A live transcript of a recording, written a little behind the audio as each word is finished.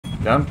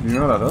Yeah, you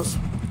know what that is?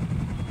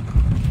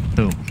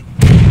 Who?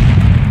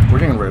 We're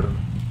getting raided.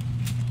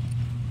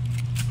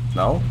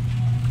 No?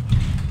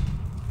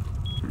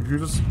 You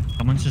just...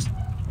 Someone's just...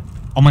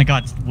 Oh my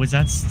god, was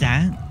that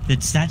Stat?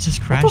 Did Stat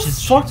just crash What the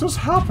his fuck just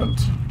happened?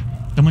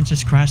 Someone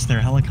just crashed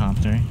their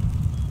helicopter.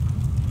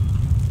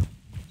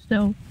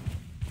 Still.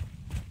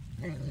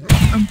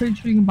 I'm pretty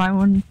sure you can buy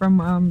one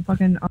from,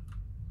 fucking...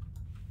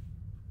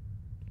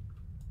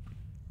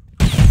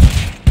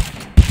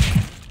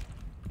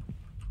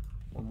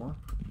 One more.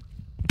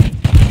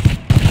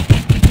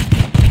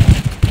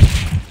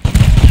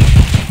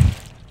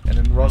 And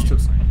in Rust,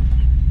 it's...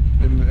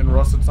 In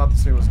Rust, it's not the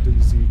same as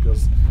DZ,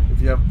 because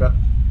if you have bet...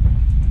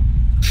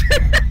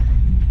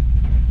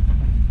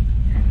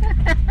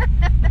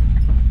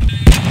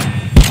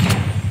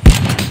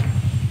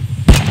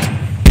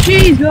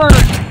 Jesus!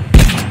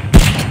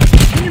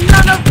 The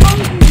amount of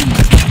monkeys!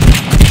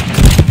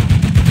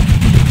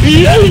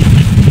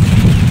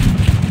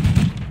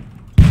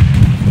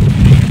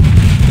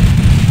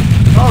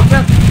 Oh,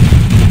 death!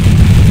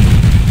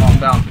 Calm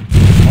down.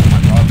 Oh my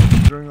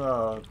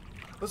god.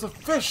 There's a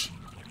fish!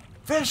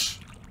 Fish!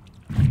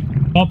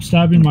 Stop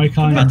stabbing my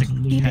kind. I'm about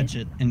to catch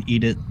it and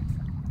eat it.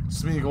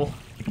 Smeagol.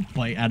 Take a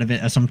bite out of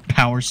it as I'm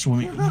power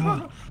swimming.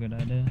 Good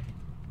idea.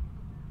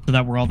 So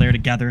that we're all there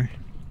together.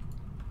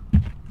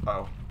 Uh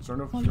oh. Is there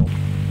no fuel?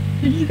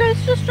 Did you guys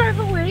just drive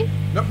away?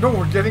 No,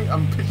 we're getting...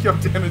 I'm picking up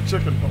Dan and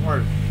Chicken, don't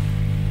worry.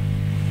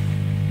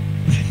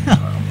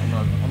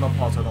 I'm gonna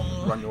pause, I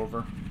don't run you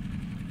over.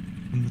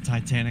 In the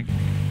Titanic.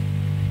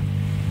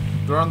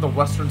 They're on the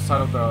western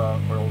side of the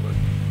oil rig.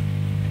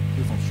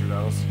 Please don't shoot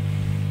at us.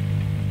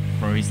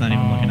 Bro, he's not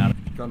even looking at it.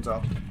 Guns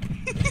out.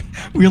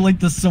 We're like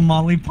the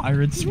Somali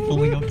pirates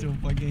pulling up to a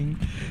fucking...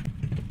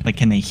 Like,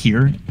 can they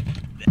hear?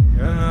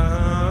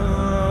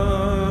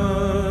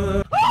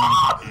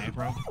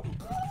 Bro.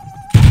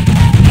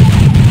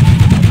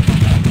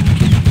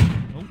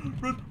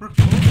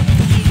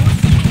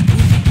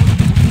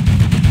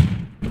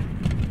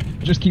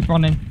 Just keep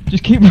running.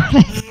 Just keep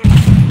running.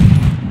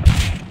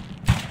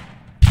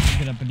 I'm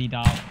gonna bleed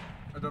out.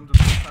 I don't do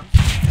this time.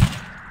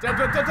 Dead.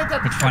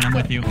 Which one? I'm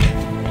with you.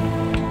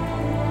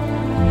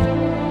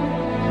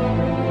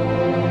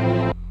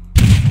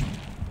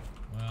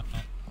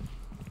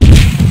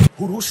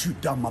 Hurus, you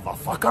dumb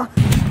motherfucker!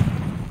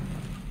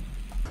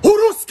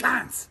 Hurus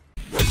cunts!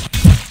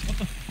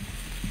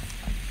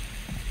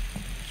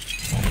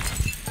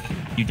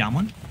 You down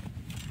one?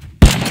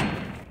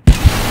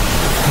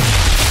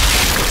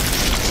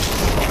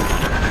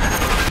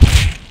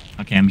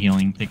 Okay, I'm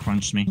healing. They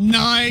crunched me.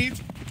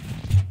 Nice!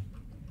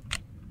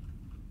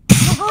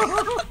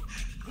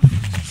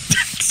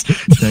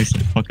 Dex, I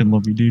fucking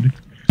love you, dude.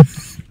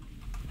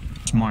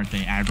 Smart,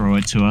 they aggro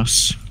it to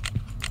us.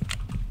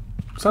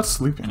 Is that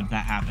sleeping? And if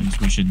that happens,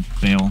 we should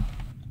bail.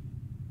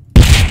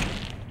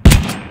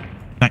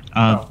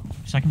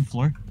 Second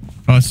floor.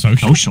 Oh,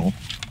 social. Social.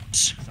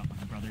 What's up,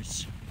 my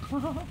brothers?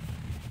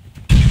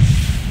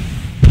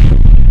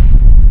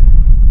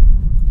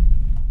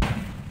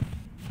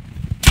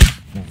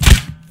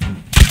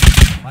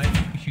 Why are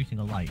you shooting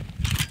a light?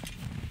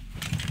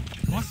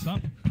 What's up?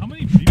 How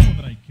many people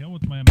did I kill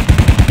with my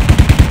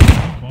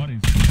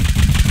bodies?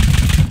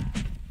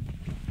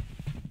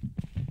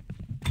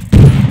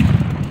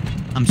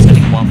 I'm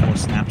sending Waffle a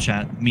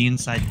Snapchat. Me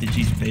inside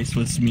Digi's base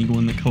with Smeagol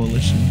in the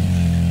coalition.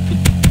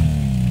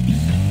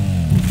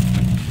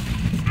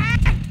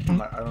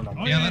 I don't know.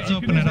 Oh, yeah, let's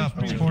open it up.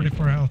 It's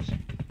 44 health.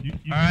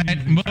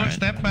 Alright, move.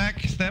 Step back.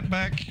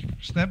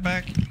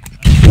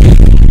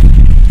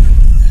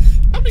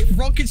 How many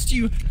rockets do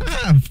you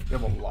have? You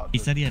have a lot. He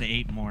said he had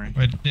 8 more.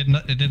 It did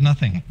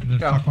nothing. It did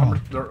fuck all.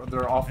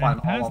 They're offline.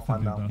 All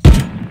offline now.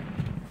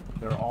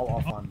 They're all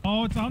offline.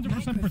 Oh, it's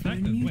 100%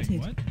 protected. Wait,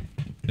 what?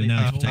 They're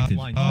now protected.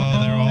 Oh,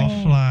 they're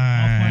offline.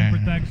 Offline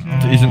protection.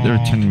 Isn't there a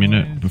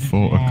 10-minute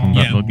before a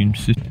combat login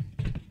system?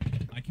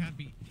 I can't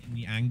be in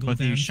the angle.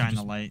 Both of you shine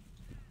the light.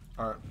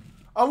 Alright.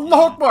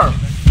 Allah Akbar!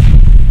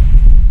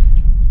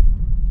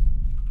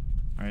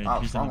 Alright, Wow,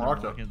 here's strong another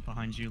rocket. rocket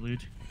behind you,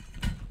 Lude.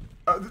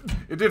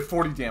 It did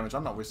 40 damage.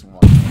 I'm not wasting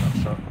one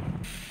that shot.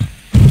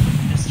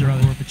 Mr.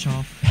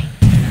 Gorbachev,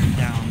 tear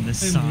down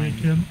this sign.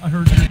 I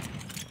heard that.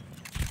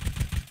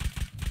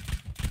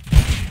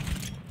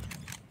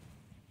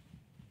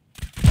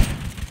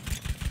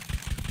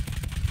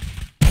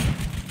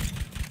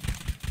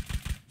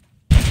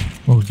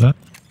 What was that?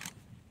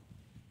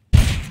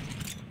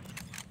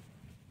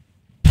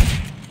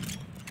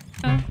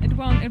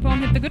 It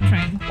won't hit the good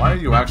train. Why are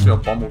you actually a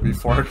bumblebee,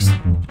 Forks?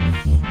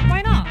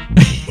 Why not?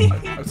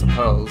 I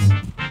suppose.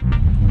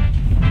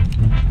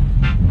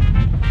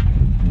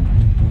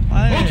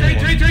 Oh,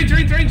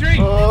 train!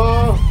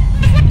 Oh!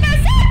 What is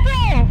that,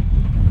 bro?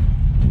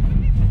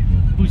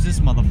 Who's this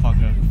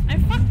motherfucker? I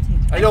fucked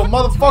it. Hey, yo,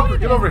 motherfucker,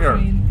 get over here!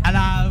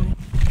 Hello!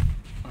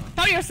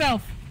 Tell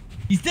yourself.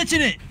 He's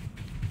ditching it!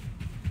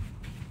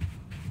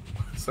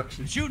 It's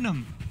actually... Shooting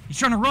him! He's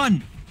trying to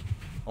run!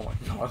 Oh my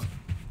god.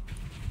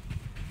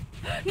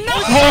 No!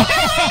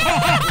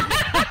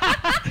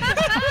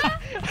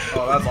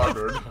 Oh, that's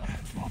awkward.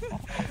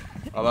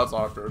 Oh, that's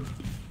awkward.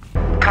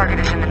 Target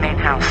is in the main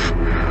house.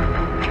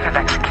 You have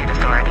execute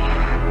authority.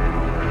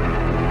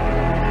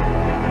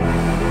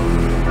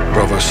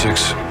 Bravo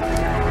 6.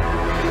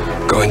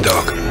 Going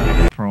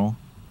dark. Pearl.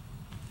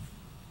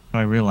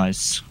 I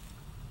realized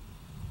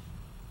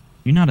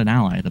you're not an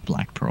ally of the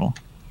Black Pearl.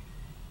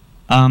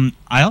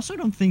 I also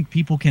don't think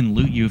people can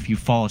loot you if you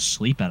fall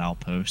asleep at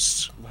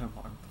outposts.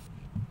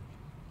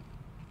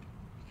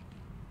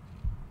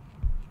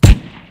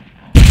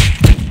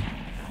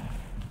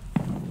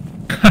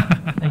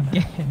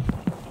 Again.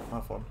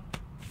 Not fun.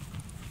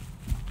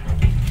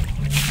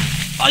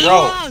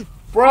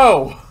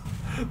 Bro!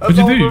 That's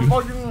you all do? we're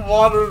fucking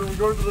water and we're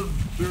going to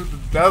the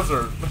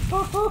desert.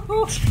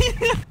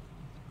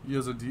 He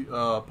has a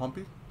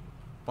Pumpy?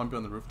 Pumpy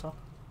on the rooftop?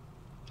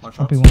 My shots?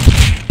 Pumpy one.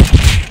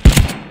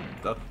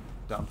 Dead.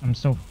 Down. I'm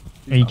still.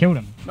 He's Yeah, you down. killed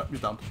him. No, he's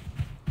down.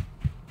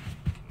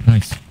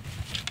 Nice.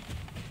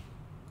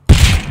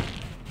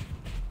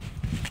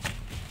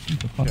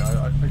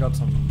 Yeah, I got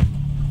some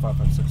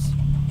 5.56.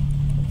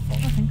 Oh,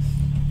 thanks.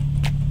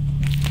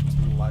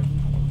 Live.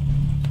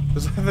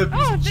 Is that the piece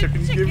Oh, of the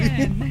chicken you give me?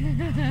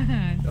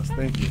 chicken. Yes,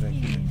 thank you.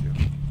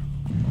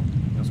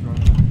 Yes, go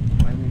ahead.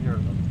 I didn't hear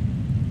it.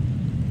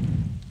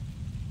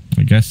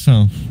 I guess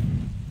so.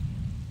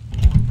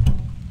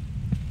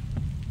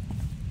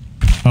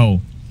 Oh.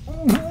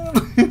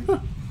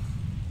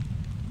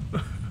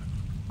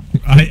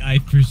 I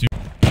presume.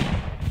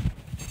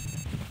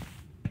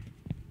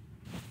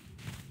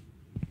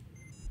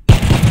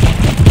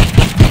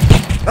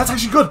 That's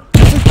actually good.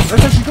 That's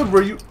actually good.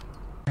 Where you?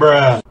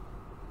 Bruh.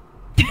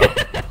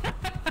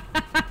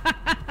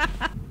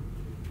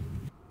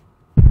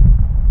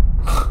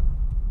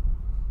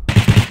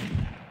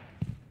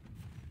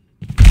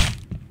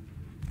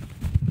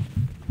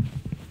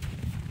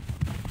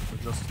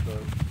 Just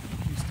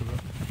east of it.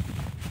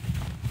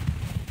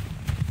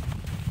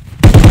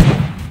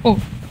 Oh,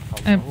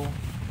 Hello.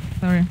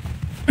 sorry.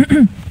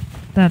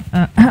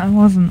 That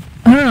wasn't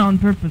on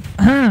purpose.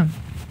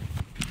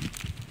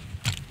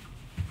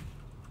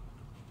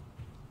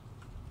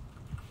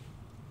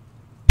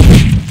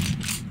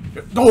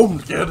 Get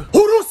domed, kid.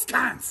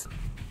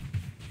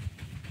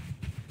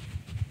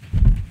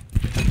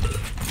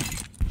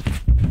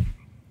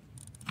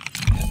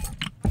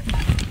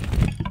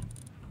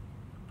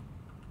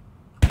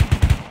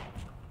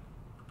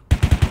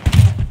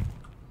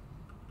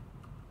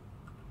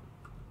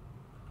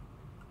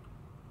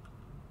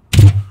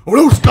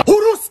 Oos-ing!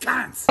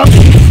 Oos-ing!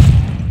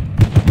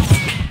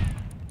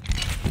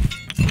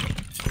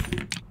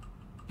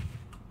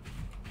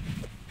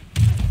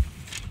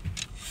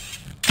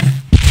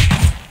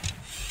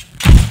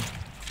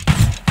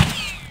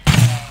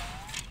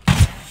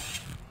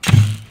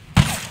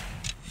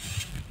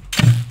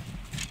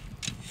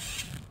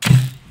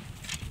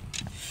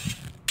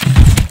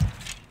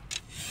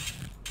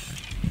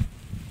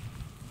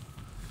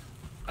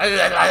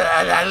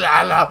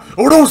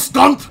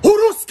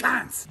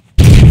 Oos-ing!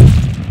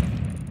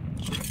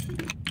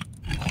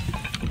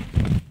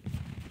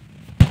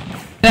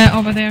 There,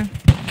 over there.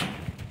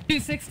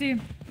 260.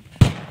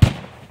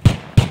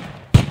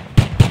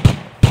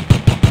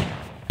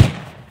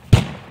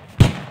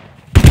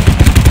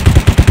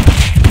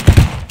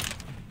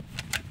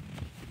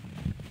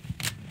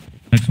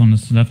 Next one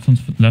is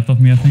left of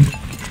me, I think.